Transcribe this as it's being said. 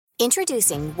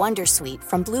Introducing Wondersuite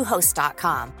from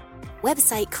Bluehost.com.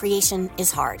 Website creation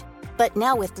is hard, but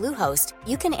now with Bluehost,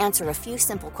 you can answer a few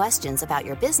simple questions about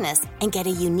your business and get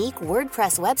a unique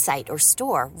WordPress website or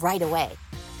store right away.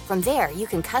 From there, you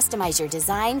can customize your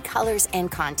design, colors,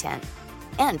 and content.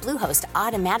 And Bluehost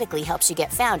automatically helps you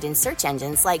get found in search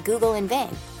engines like Google and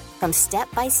Bing. From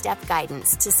step-by-step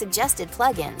guidance to suggested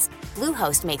plugins,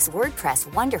 Bluehost makes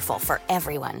WordPress wonderful for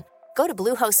everyone. Go to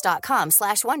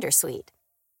bluehost.com/wondersuite.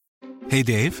 Hey,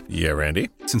 Dave. Yeah, Randy?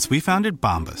 Since we founded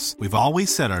Bombas, we've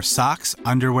always said our socks,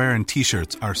 underwear, and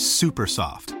T-shirts are super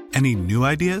soft. Any new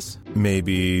ideas?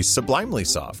 Maybe sublimely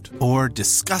soft. Or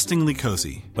disgustingly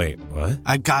cozy. Wait, what?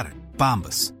 I got it.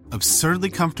 Bombas. Absurdly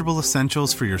comfortable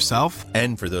essentials for yourself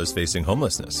and for those facing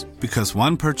homelessness. Because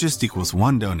one purchased equals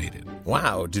one donated.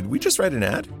 Wow, did we just write an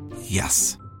ad?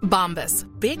 Yes. Bombas.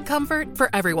 Big comfort for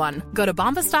everyone. Go to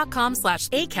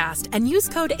bombas.com/ACAST and use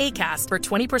code ACAST for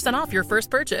 20% off your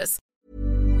first purchase.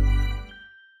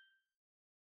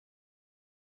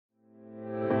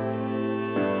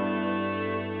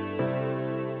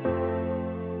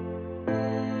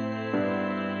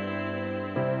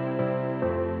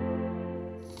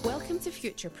 Welcome to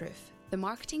Futureproof, the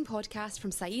marketing podcast from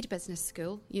Said Business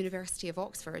School, University of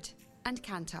Oxford, and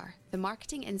Kantar, the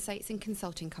marketing insights and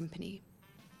consulting company.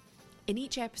 In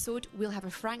each episode, we'll have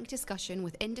a frank discussion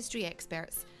with industry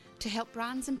experts to help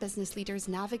brands and business leaders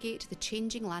navigate the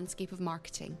changing landscape of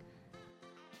marketing.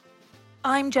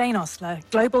 I'm Jane Osler,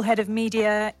 Global Head of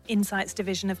Media, Insights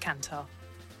Division of Kantar.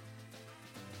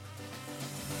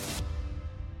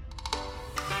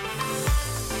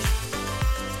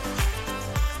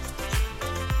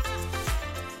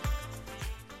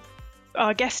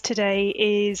 Our guest today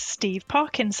is Steve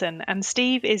Parkinson, and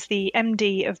Steve is the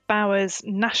MD of Bauer's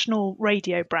national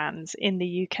radio brands in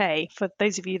the UK. For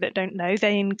those of you that don't know,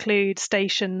 they include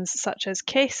stations such as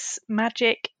Kiss,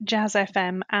 Magic, Jazz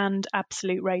FM and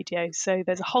Absolute Radio. So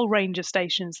there's a whole range of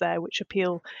stations there which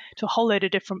appeal to a whole load of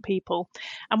different people.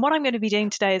 And what I'm going to be doing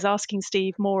today is asking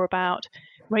Steve more about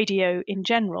radio in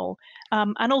general,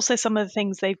 and also some of the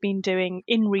things they've been doing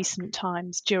in recent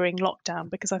times during lockdown,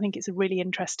 because I think it's a really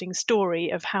interesting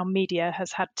story of how media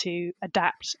has had to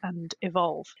adapt and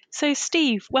evolve. So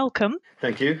Steve, welcome.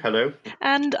 Thank you. Hello.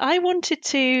 And I wanted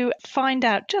to find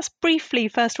out just briefly,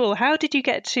 first of all, how did you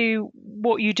get to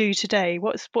what you do today?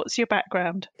 What's your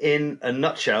background? In a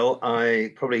nutshell,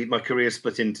 my career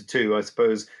split into two. I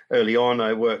suppose early on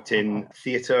I worked in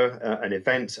theatre and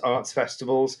event arts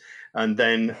festivals, and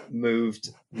then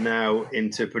moved now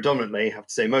into predominantly, I have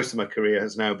to say, most of my career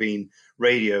has now been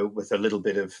radio with a little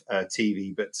bit of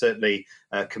TV, but certainly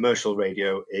commercial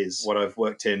radio is what I've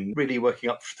worked in, really working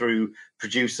up through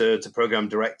producer to program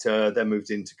director, then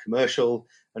moved into commercial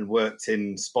and worked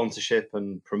in sponsorship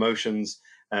and promotions,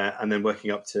 and then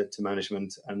working up to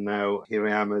management. And now here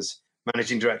I am as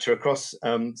managing director across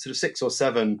sort of 6 or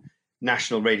 7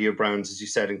 national radio brands, as you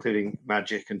said, including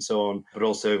Magic and so on, but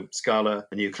also Scala,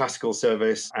 a new classical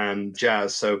service, and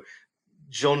jazz. So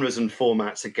genres and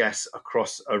formats, I guess,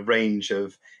 across a range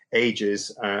of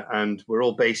ages. And we're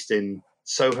all based in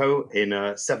Soho in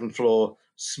a 7th floor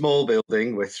small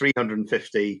building with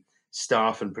 350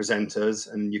 staff and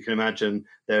presenters. And you can imagine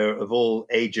they're of all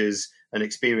ages and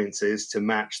experiences to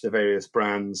match the various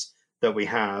brands that we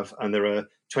have. And there are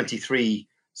 23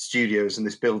 studios in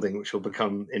this building, which will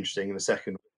become interesting in a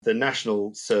second. The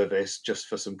national service, just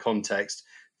for some context,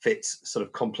 fits sort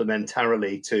of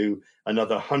complementarily to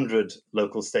another 100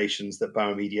 local stations that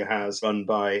Bauer Media has, run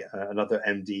by another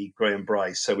MD, Graham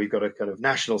Bryce. So we've got a kind of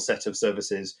national set of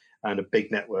services and a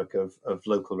big network of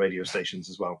local radio stations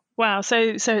as well. Wow, so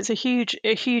it's a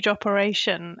huge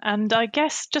operation. And I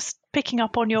guess just picking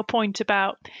up on your point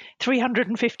about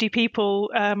 350 people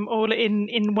all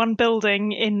in one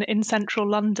building in central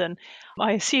London,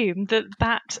 I assume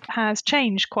that has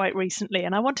changed quite recently.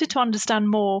 And I wanted to understand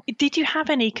more. Did you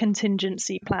have any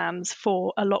contingency plans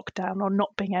for a lockdown or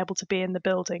not being able to be in the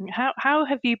building? How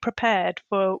have you prepared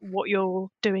for what you're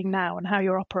doing now and how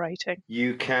you're operating?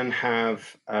 You can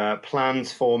have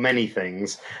plans for many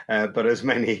things, but as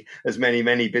many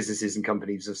businesses and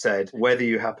companies have said, whether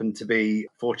you happen to be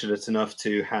fortunate enough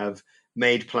to have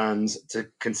made plans to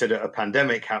consider a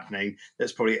pandemic happening,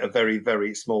 there's probably a very,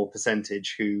 very small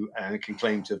percentage who can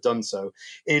claim to have done so.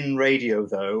 In radio,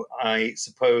 though, I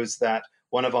suppose that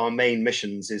one of our main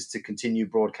missions is to continue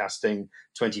broadcasting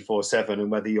 24/7.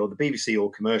 And whether you're the BBC or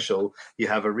commercial, you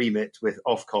have a remit with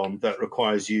Ofcom that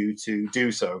requires you to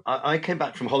do so. I came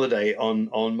back from holiday on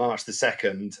March the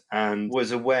 2nd and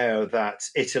was aware that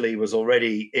Italy was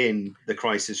already in the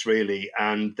crisis, really.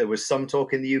 And there was some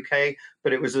talk in the UK,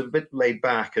 but it was a bit laid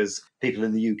back, as people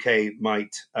in the UK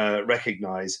might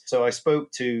recognise. So I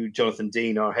spoke to Jonathan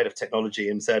Dean, our head of technology,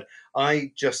 and said,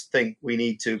 I just think we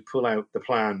need to pull out the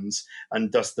plans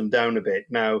and dust them down a bit.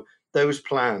 Now, those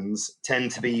plans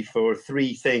tend to be for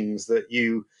three things that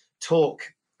you talk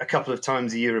a couple of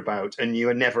times a year about and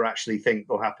you never actually think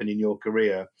will happen in your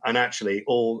career. And actually,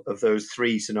 all of those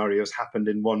three scenarios happened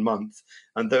in 1 month.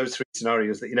 And those three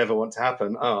scenarios that you never want to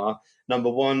happen are,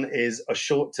 number one is a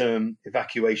short-term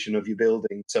evacuation of your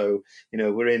building. So,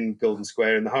 we're in Golden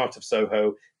Square in the heart of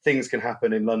Soho. Things can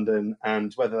happen in London,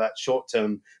 and whether that's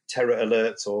short-term terror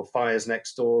alerts or fires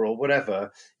next door or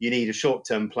whatever, you need a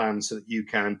short-term plan so that you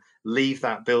can leave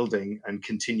that building and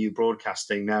continue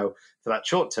broadcasting. Now, for that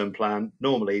short-term plan,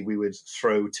 normally we would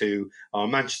throw to our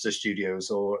Manchester studios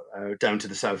or down to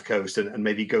the South Coast and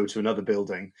maybe go to another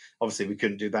building. Obviously, we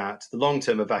couldn't do that. The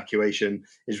long-term evacuation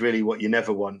is really what you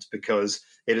never want, because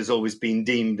it has always been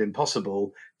deemed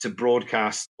impossible to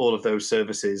broadcast all of those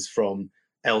services from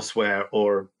elsewhere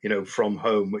or from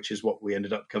home, which is what we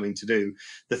ended up coming to do.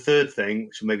 The third thing,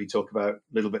 which we'll maybe talk about a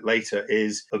little bit later,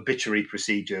 is obituary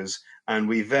procedures. And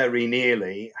we very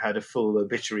nearly had a full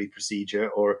obituary procedure,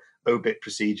 or obit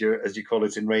procedure, as you call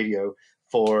it in radio,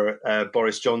 for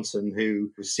Boris Johnson, who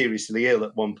was seriously ill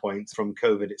at one point from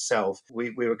COVID itself.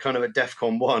 We were kind of at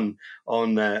DEFCON 1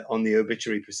 on the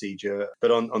obituary procedure,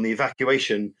 but on the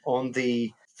evacuation, on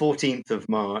the 14th of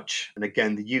March, and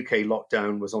again, the UK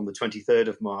lockdown was on the 23rd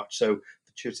of March. So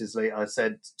fortuitously, I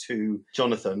said to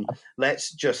Jonathan,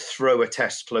 let's just throw a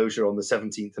test closure on the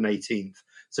 17th and 18th.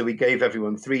 So we gave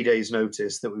everyone 3 days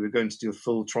notice that we were going to do a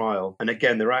full trial. And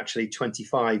again, there are actually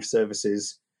 25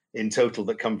 services in total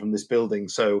that come from this building.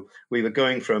 So we were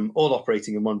going from all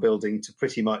operating in one building to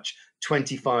pretty much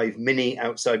 25 mini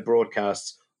outside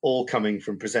broadcasts, all coming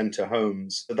from presenter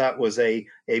homes. So that was a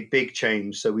big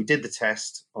change. So we did the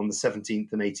test on the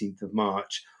 17th and 18th of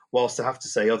March, whilst I have to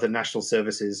say other national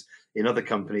services in other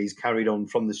companies carried on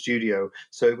from the studio.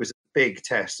 So it was a big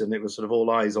test, and it was sort of all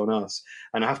eyes on us.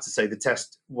 And I have to say the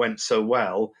test went so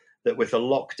well that with a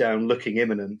lockdown looking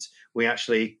imminent, we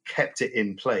actually kept it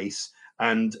in place.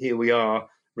 And here we are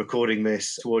recording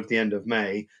this toward the end of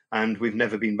May, and we've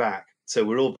never been back. So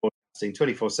we're all broadcasting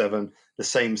 24/7, the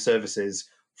same services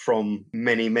from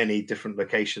many, many different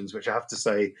locations, which I have to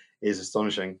say is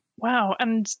astonishing. Wow.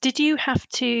 And did you have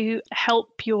to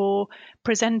help your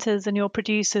presenters and your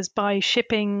producers by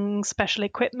shipping special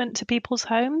equipment to people's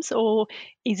homes, or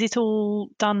is it all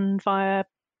done via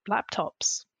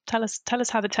laptops? Tell us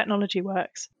how the technology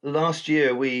works. Last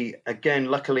year, we, again,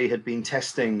 luckily had been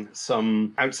testing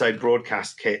some outside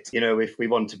broadcast kit. If we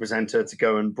want a presenter to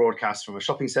go and broadcast from a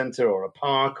shopping centre or a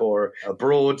park or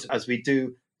abroad, as we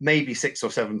do maybe 6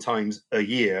 or 7 times a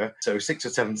year, so 6 or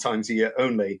 7 times a year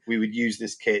only, we would use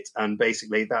this kit. And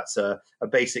basically that's a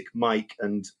basic mic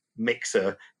and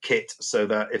mixer kit, so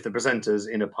that if the presenter's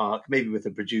in a park, maybe with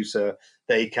a producer,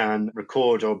 they can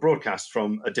record or broadcast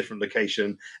from a different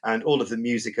location, and all of the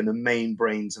music and the main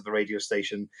brains of the radio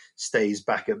station stays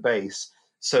back at base.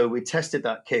 So we tested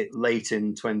that kit late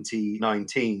in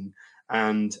 2019,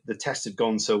 and the test had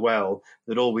gone so well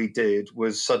that all we did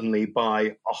was suddenly buy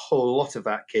a whole lot of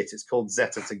that kit. It's called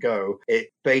Zeta to Go. It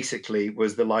basically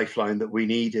was the lifeline that we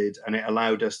needed, and it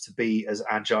allowed us to be as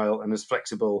agile and as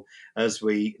flexible as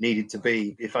we needed to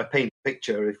be. If I paint a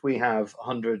picture, if we have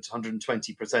 100,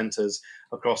 120 presenters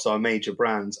across our major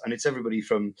brands, and it's everybody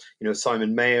from,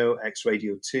 Simon Mayo,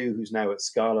 ex-Radio 2, who's now at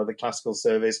Scala, the classical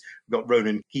service. We've got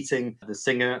Ronan Keating, the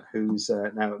singer, who's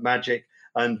now at Magic.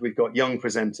 And we've got young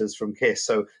presenters from KISS.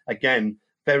 So again,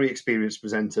 very experienced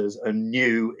presenters and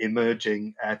new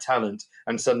emerging talent.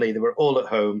 And suddenly they were all at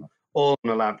home, all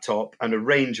on a laptop, and a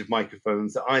range of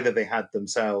microphones that either they had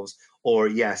themselves or,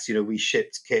 yes, we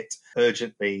shipped kit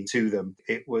urgently to them.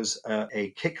 It was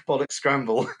a kick-bollock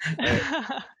scramble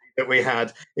that we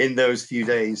had in those few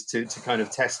days to kind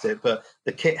of test it. But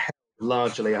the kit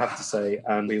largely, I have to say,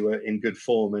 and we were in good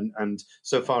form. And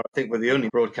so far, I think we're the only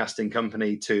broadcasting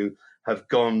company to have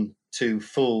gone to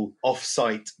full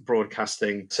off-site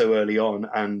broadcasting so early on,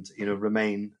 and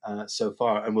remain so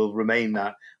far, and will remain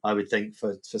that, I would think,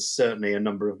 for certainly a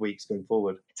number of weeks going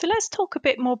forward. So let's talk a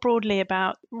bit more broadly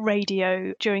about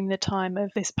radio during the time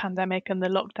of this pandemic and the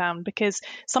lockdown, because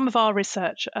some of our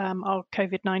research, our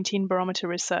COVID-19 barometer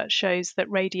research, shows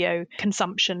that radio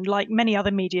consumption, like many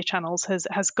other media channels,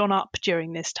 has gone up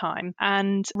during this time,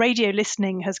 and radio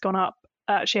listening has gone up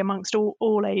actually amongst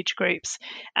all age groups.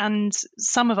 And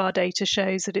some of our data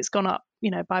shows that it's gone up,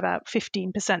 by about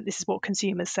 15%. This is what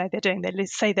consumers say they're doing. They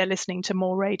say they're listening to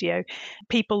more radio.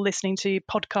 People listening to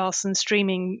podcasts and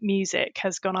streaming music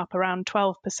has gone up around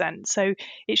 12%. So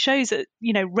it shows that,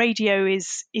 radio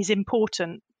is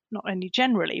important, not only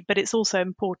generally, but it's also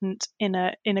important in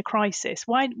a crisis.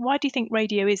 Why do you think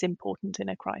radio is important in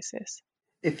a crisis?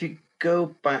 If you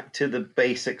go back to the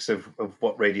basics of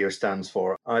what radio stands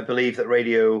for, I believe that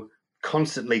radio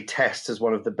constantly tests as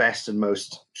one of the best and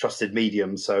most trusted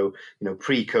mediums. So,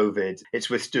 pre-COVID, it's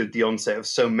withstood the onset of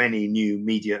so many new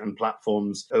media and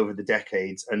platforms over the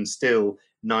decades, and still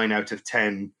 9 out of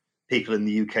 10 people in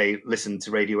the UK listen to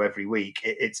radio every week.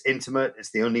 It's intimate. It's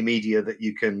the only media that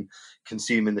you can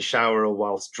consume in the shower or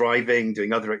whilst driving,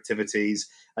 doing other activities.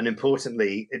 And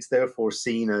importantly, it's therefore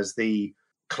seen as the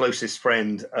closest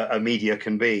friend a media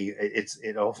can be.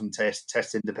 It often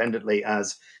tests independently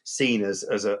as seen as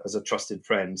a trusted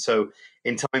friend. So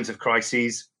in times of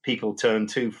crises, people turn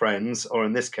to friends, or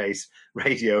in this case,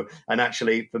 radio. And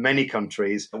actually, for many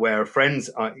countries where friends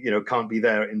can't be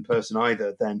there in person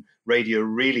either, then radio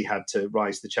really had to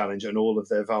rise to the challenge, and all of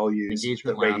their values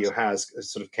that radio has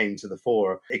sort of came to the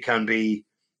fore. It can be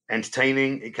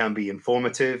entertaining, it can be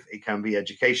informative, it can be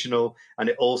educational, and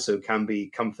it also can be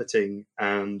comforting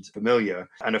and familiar.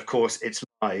 And of course, it's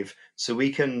live, so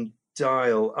we can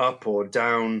dial up or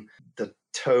down the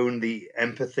tone, the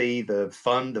empathy, the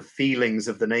fun, the feelings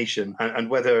of the nation. And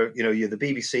whether you're the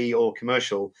BBC or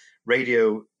commercial,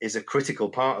 radio is a critical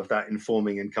part of that,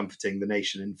 informing and comforting the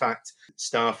nation. In fact,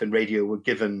 staff in radio were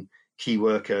given key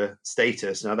worker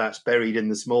status. Now that's buried in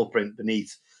the small print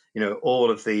beneath all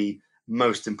of the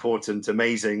most important,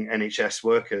 amazing NHS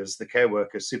workers, the care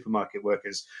workers, supermarket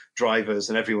workers, drivers,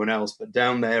 and everyone else. But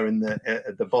down there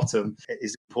at the bottom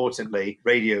is, importantly,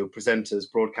 radio presenters,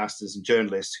 broadcasters, and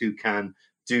journalists who can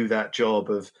do that job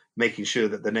of making sure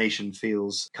that the nation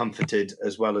feels comforted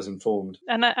as well as informed.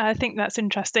 And I think that's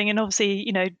interesting. And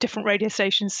obviously, different radio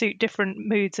stations suit different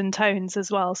moods and tones as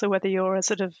well. So whether you're a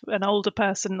sort of an older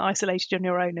person isolated on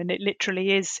your own and it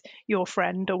literally is your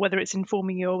friend, or whether it's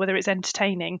informing you or whether it's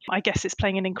entertaining, I guess it's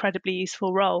playing an incredibly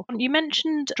useful role. You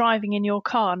mentioned driving in your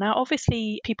car. Now,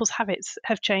 obviously, people's habits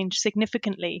have changed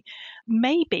significantly.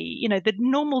 Maybe, the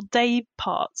normal day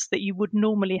parts that you would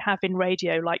normally have in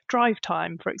radio, like drive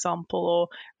time, for example, or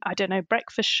I don't know,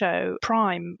 breakfast show,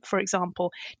 prime, for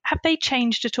example. Have they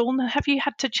changed at all? Have you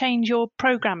had to change your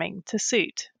programming to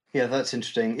suit? Yeah, that's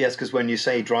interesting. Yes, because when you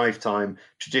say drive time,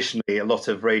 traditionally a lot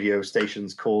of radio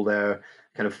stations call their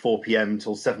kind of 4 p.m.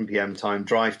 till 7 p.m. time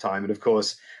drive time. And of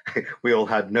course, we all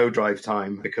had no drive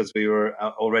time because we were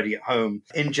already at home.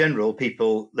 In general,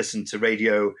 people listen to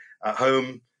radio at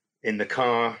home, in the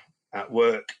car, at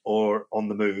work, or on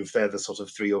the move. They're the sort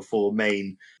of 3 or 4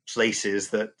 main places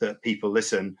that people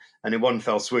listen. And in one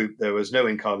fell swoop, there was no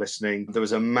in-car listening. There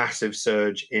was a massive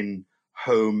surge in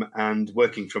home and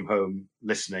working from home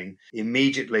listening.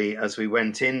 Immediately as we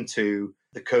went into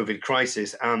the COVID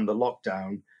crisis and the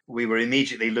lockdown, we were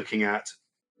immediately looking at...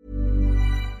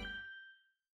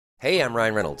 Hey, I'm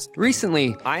Ryan Reynolds.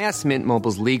 Recently, I asked Mint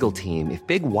Mobile's legal team if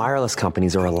big wireless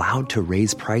companies are allowed to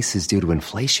raise prices due to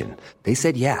inflation. They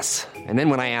said yes. And then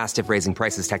when I asked if raising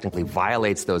prices technically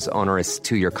violates those onerous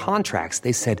 2-year contracts,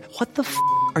 they said, "What the f***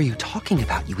 are you talking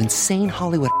about, you insane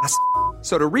Hollywood ass?"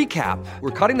 So to recap,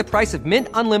 we're cutting the price of Mint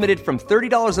Unlimited from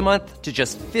 $30 a month to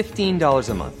just $15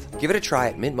 a month. Give it a try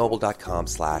at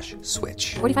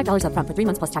mintmobile.com/switch. $45 up front for 3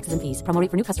 months plus taxes and fees. Promo rate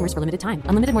for new customers for limited time.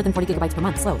 Unlimited more than 40 gigabytes per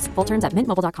month. Slows full terms at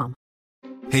mintmobile.com.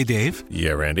 Hey, Dave.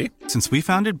 Yeah, Randy. Since we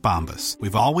founded Bombas,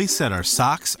 we've always said our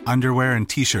socks, underwear, and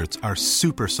T-shirts are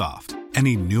super soft.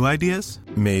 Any new ideas?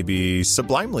 Maybe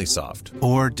sublimely soft.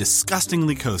 Or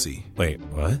disgustingly cozy. Wait,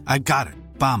 what? I got it.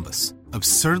 Bombas.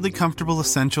 Absurdly comfortable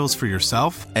essentials for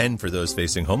yourself and for those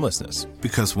facing homelessness.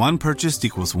 Because one purchased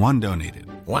equals one donated.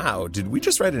 Wow, did we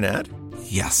just write an ad?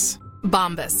 Yes.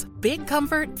 Bombas. Big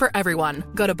comfort for everyone.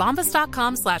 Go to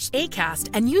bombas.com/ACAST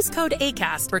and use code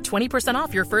ACAST for 20%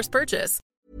 off your first purchase.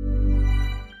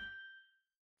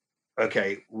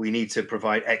 Okay, we need to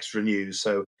provide extra news.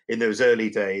 So in those early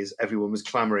days, everyone was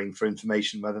clamoring for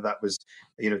information, whether that was,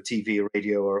 TV or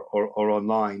radio or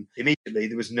online. Immediately,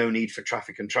 there was no need for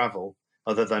traffic and travel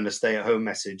other than a stay-at-home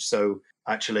message. So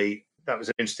actually, that was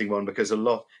an interesting one because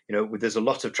there's a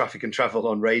lot of traffic and travel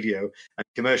on radio, and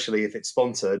commercially, if it's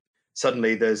sponsored,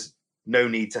 suddenly there's no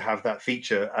need to have that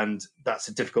feature, and that's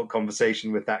a difficult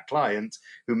conversation with that client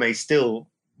who may still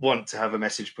want to have a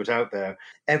message put out there.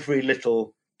 Every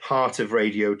little part of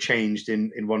radio changed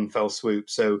in one fell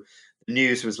swoop. So the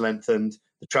news was lengthened,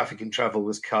 the traffic and travel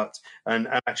was cut, and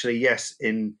actually, yes,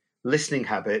 in listening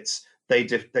habits,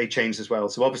 they changed as well.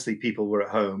 So obviously people were at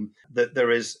home. That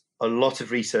there is a lot of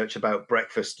research about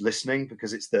breakfast listening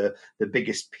because it's the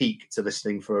biggest peak to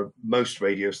listening for most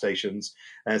radio stations.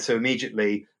 And so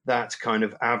immediately that kind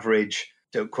of average,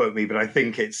 don't quote me, but I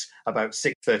think it's about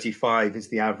 6:35 is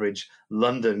the average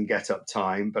London get-up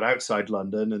time. But outside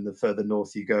London and the further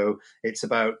north you go, it's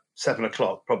about 7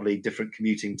 o'clock, probably different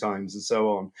commuting times and so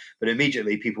on. But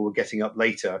immediately people were getting up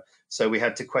later. So we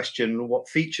had to question what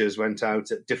features went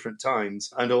out at different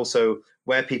times, and also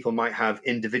where people might have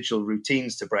individual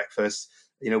routines to breakfast.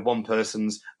 One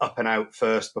person's up and out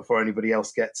first before anybody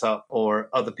else gets up, or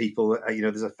other people,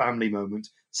 there's a family moment.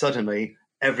 Suddenly,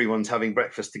 everyone's having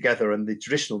breakfast together and the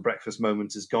traditional breakfast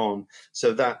moment is gone.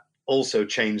 So that also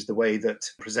changed the way that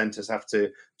presenters have to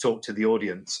talk to the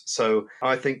audience. So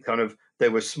I think kind of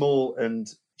there were small and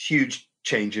huge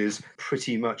changes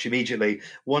pretty much immediately.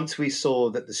 Once we saw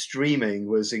that the streaming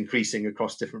was increasing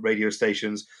across different radio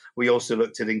stations, we also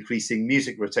looked at increasing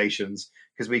music rotations,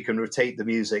 because we can rotate the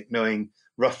music knowing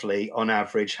roughly on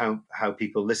average how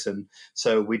people listen.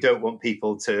 So we don't want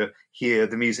people to hear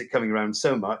the music coming around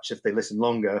so much if they listen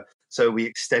longer. So we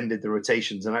extended the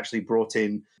rotations and actually brought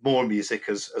in more music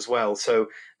as well. So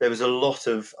there was a lot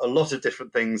of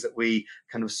different things that we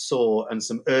kind of saw, and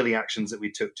some early actions that we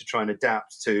took to try and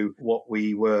adapt to what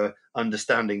we were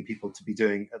understanding people to be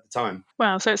doing at the time.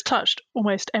 Wow, so it's touched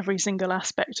almost every single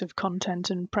aspect of content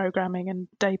and programming and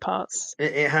day parts.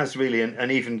 It has really,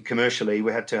 and even commercially,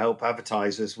 we had to help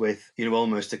advertisers with,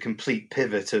 almost a complete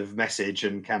pivot of message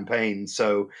and campaign.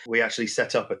 So we actually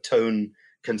set up a tone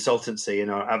consultancy in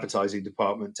our advertising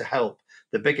department to help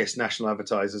the biggest national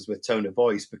advertisers with tone of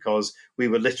voice, because we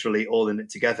were literally all in it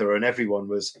together, and everyone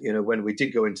was, when we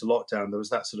did go into lockdown, there was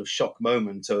that sort of shock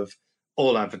moment of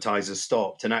all advertisers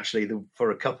stopped. And actually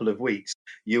for a couple of weeks,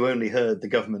 you only heard the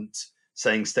government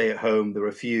saying stay at home. There were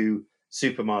a few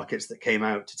supermarkets that came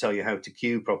out to tell you how to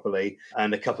queue properly,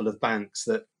 and a couple of banks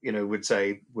that would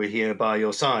say we're here by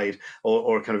your side,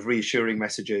 or kind of reassuring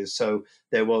messages. So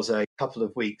there was a couple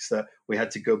of weeks that we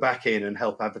had to go back in and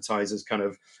help advertisers kind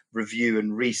of review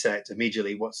and reset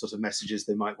immediately what sort of messages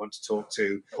they might want to talk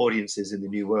to audiences in the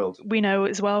new world. We know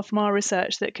as well from our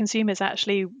research that consumers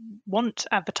actually want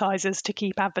advertisers to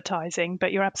keep advertising,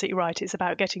 but you're absolutely right, it's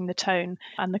about getting the tone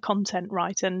and the content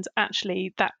right, and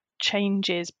actually that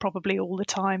changes probably all the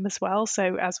time as well.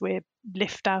 So as we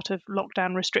lift out of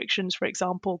lockdown restrictions, for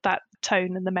example, that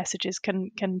tone and the messages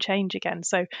can change again.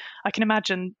 So I can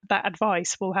imagine that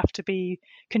advice will have to be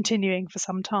continuing for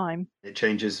some time. It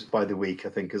changes by the week, I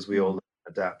think, as we all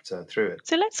adapt through it.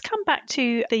 So let's come back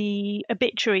to the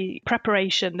obituary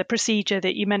preparation, the procedure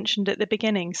that you mentioned at the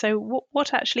beginning. So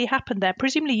what actually happened there?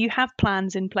 Presumably you have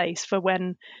plans in place for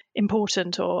when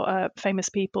important or famous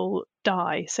people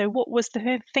die. So what was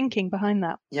the thinking behind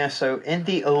that? Yeah, so in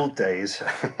the old days,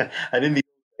 and in the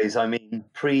I mean,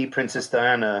 pre-Princess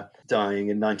Diana dying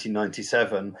in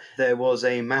 1997, there was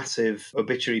a massive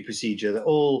obituary procedure that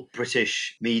all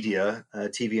British media,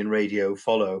 TV and radio,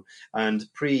 follow. And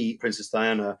pre-Princess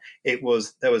Diana, there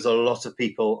was a lot of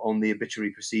people on the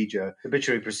obituary procedure. The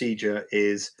obituary procedure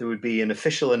is there would be an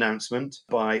official announcement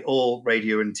by all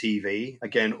radio and TV,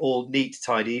 again, all neat,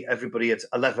 tidy, everybody at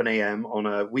 11 a.m. on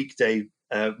a weekday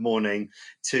morning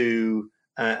to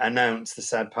announce the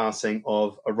sad passing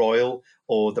of a royal,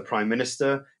 or the Prime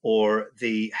Minister, or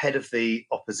the head of the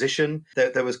opposition.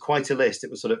 There was quite a list. It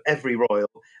was sort of every royal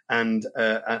and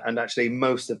actually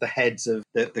most of the heads of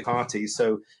the parties.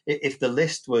 So if the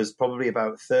list was probably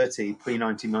about 30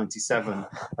 pre-1997,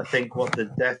 I think what the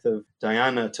death of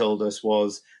Diana told us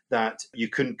was that you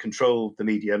couldn't control the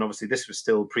media. And obviously this was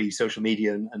still pre-social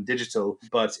media and digital.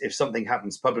 But if something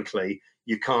happens publicly,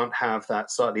 you can't have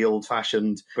that slightly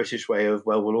old-fashioned British way of,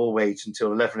 well, we'll all wait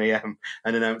until 11 a.m.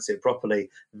 and announce it properly.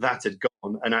 That had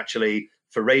gone. And actually,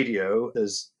 for radio,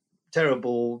 there's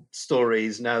terrible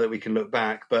stories now that we can look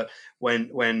back. But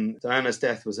when Diana's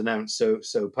death was announced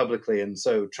so publicly and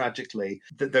so tragically,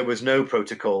 that there was no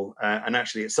protocol. And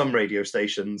actually, at some radio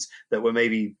stations that were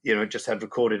maybe just had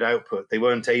recorded output, they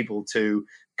weren't able to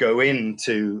go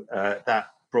into that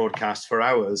broadcast for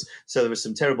hours. So there were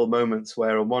some terrible moments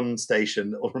where on one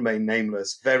station that will remain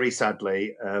nameless, very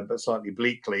sadly, but slightly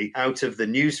bleakly, out of the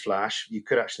news flash, you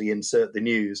could actually insert the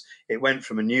news. It went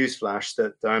from a news flash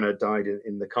that Diana died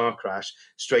in the car crash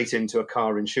straight into a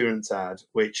car insurance ad,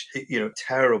 which,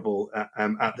 terrible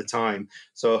at the time.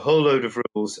 So a whole load of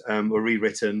rules were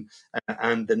rewritten,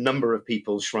 and the number of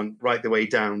people shrunk right the way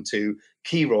down to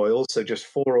key royals, so just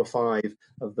 4 or 5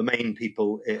 of the main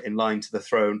people in line to the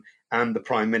throne, and the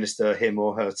Prime Minister, him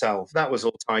or herself. That was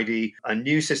all tidy. A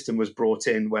new system was brought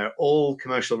in where all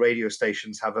commercial radio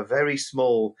stations have a very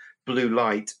small blue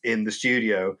light in the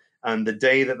studio. And the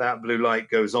day that that blue light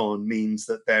goes on means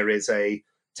that there is a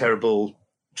terrible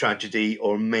tragedy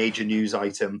or major news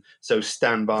item. So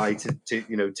stand by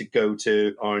to go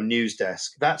to our news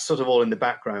desk. That's sort of all in the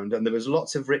background. And there was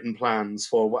lots of written plans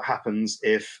for what happens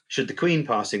if, should the Queen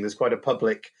passing, there's quite a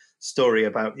public story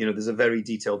about, there's a very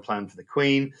detailed plan for the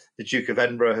Queen. The Duke of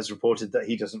Edinburgh has reported that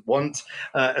he doesn't want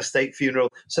a state funeral.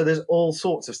 So there's all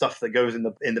sorts of stuff that goes in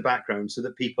the background so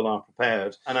that people are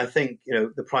prepared. And I think,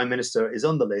 the Prime Minister is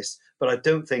on the list, but I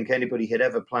don't think anybody had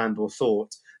ever planned or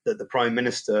thought that the Prime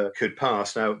Minister could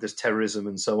pass. Now, there's terrorism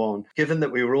and so on. Given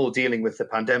that we were all dealing with the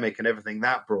pandemic and everything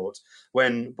that brought,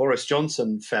 when Boris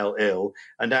Johnson fell ill,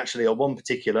 and actually on one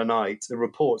particular night, the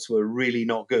reports were really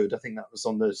not good. I think that was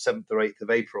on the 7th or 8th of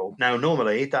April. Now,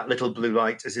 normally, that little blue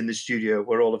light is in the studio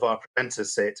where all of our presenters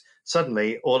sit.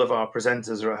 Suddenly, all of our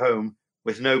presenters are at home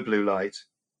with no blue light.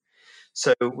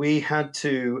 So we had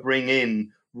to bring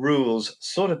in rules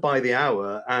sort of by the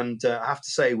hour. And I have to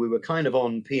say, we were kind of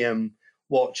on PM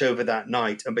watch over that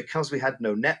night. And because we had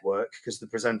no network, because the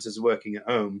presenters are working at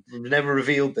home, we've never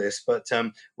revealed this, but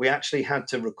we actually had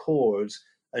to record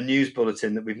a news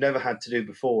bulletin that we've never had to do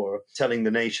before, telling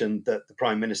the nation that the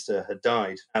Prime Minister had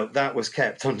died. Now, that was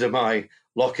kept under my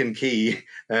lock and key,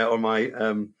 or my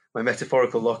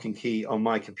metaphorical lock and key on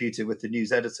my computer with the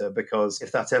news editor, because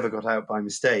if that ever got out by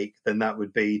mistake, then that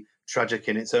would be tragic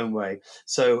in its own way.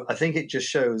 So I think it just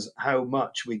shows how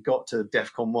much we got to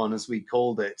DEFCON 1, as we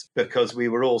called it, because we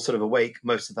were all sort of awake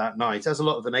most of that night, as a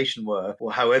lot of the nation were.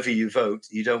 Well, however you vote,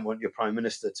 you don't want your Prime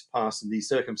Minister to pass in these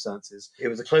circumstances. It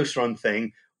was a close run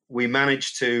thing. We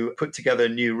managed to put together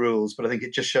new rules, but I think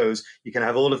it just shows you can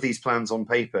have all of these plans on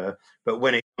paper, but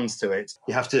when it comes to it,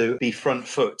 you have to be front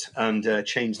foot and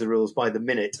change the rules by the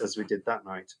minute, as we did that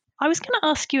night. I was going to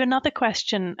ask you another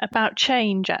question about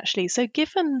change, actually. So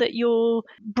given that you're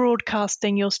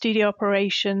broadcasting your studio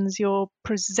operations, you're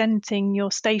presenting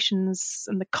your stations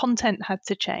and the content had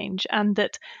to change, and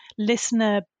that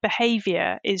listener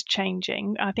behaviour is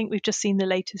changing, I think we've just seen the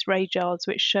latest radars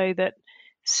which show that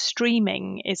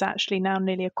streaming is actually now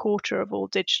nearly a quarter of all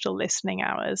digital listening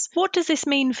hours. What does this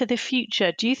mean for the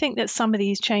future? Do you think that some of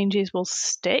these changes will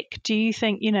stick? Do you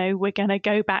think, we're going to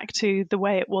go back to the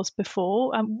way it was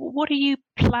before? What are you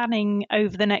planning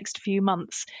over the next few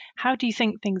months? How do you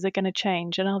think things are going to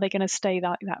change, and are they going to stay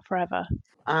like that forever?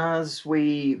 As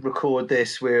we record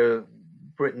this,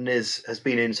 Britain has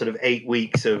been in sort of 8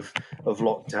 weeks of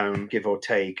lockdown, give or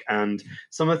take. And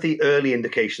some of the early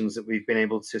indications that we've been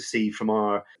able to see from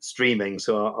our streaming,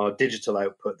 so our digital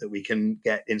output that we can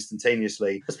get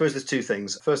instantaneously, I suppose there's two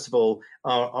things. First of all,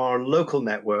 our local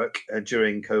network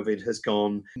during COVID has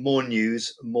gone more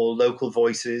news, more local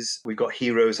voices. We've got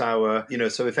Heroes Hour,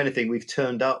 so if anything, we've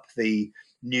turned up the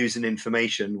news and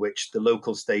information which the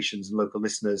local stations and local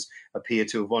listeners appear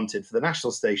to have wanted. For the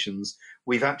national stations,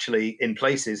 we've actually in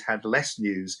places had less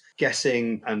news.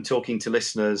 Guessing and talking to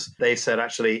listeners, they said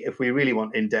actually if we really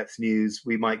want in-depth news,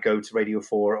 we might go to Radio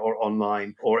 4 or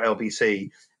online or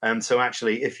LBC. And so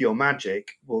actually if you're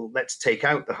Magic, well, let's take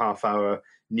out the half-hour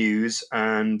news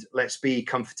and let's be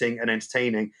comforting and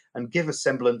entertaining and give a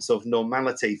semblance of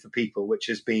normality for people, which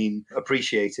has been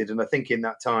appreciated. And I think in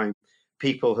that time,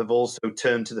 people have also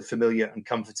turned to the familiar and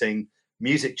comforting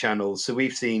music channels. So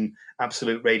we've seen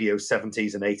Absolute Radio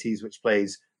 70s and 80s, which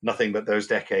plays nothing but those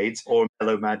decades, or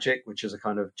Mellow Magic, which is a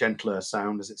kind of gentler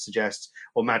sound, as it suggests,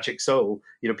 or Magic Soul.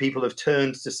 People have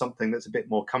turned to something that's a bit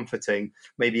more comforting,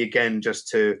 maybe again just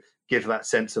to give that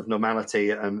sense of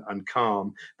normality and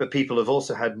calm. But people have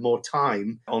also had more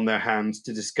time on their hands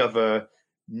to discover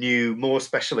new, more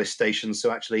specialist stations. So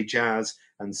actually Jazz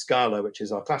and Scala, which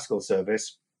is our classical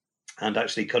service, and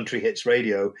actually Country Hits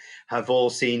Radio have all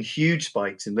seen huge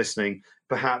spikes in listening,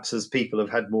 perhaps as people have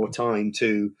had more time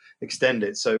to extend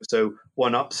it. So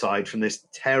one upside from this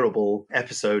terrible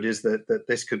episode is that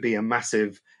this could be a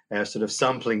massive sort of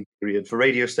sampling period for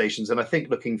radio stations. And I think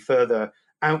looking further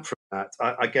out from that,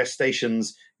 I guess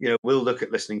stations, will look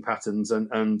at listening patterns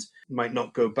and might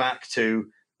not go back to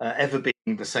ever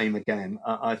being the same again.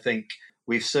 I think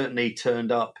we've certainly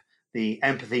turned up the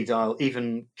empathy dial,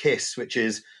 even KISS, which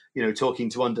is talking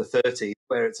to under 30,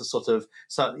 where it's a sort of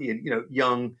slightly,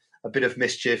 young, a bit of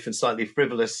mischief and slightly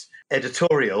frivolous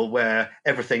editorial where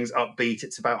everything's upbeat.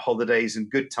 It's about holidays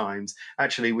and good times.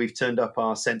 Actually, we've turned up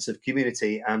our sense of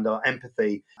community and our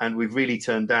empathy, and we've really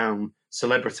turned down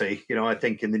celebrity. I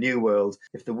think in the new world,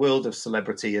 if the world of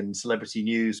celebrity and celebrity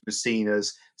news was seen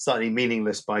as slightly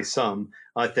meaningless by some,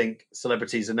 I think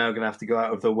celebrities are now going to have to go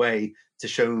out of their way to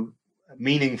show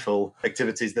meaningful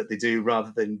activities that they do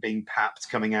rather than being papped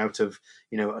coming out of,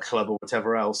 a club or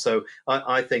whatever else. So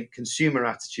I think consumer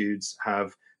attitudes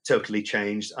have totally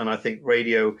changed, and I think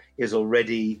radio is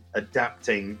already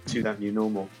adapting to that new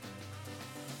normal.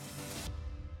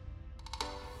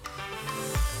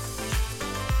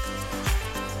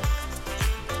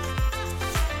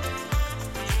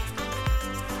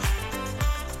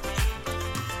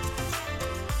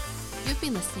 You've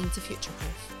been listening to Future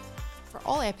Proof. For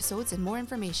all episodes and more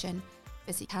information,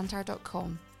 visit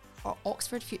kantar.com or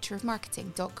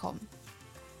oxfordfutureofmarketing.com.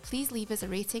 Please leave us a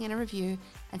rating and a review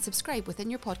and subscribe within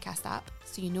your podcast app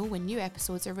so you know when new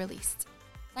episodes are released.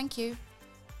 Thank you.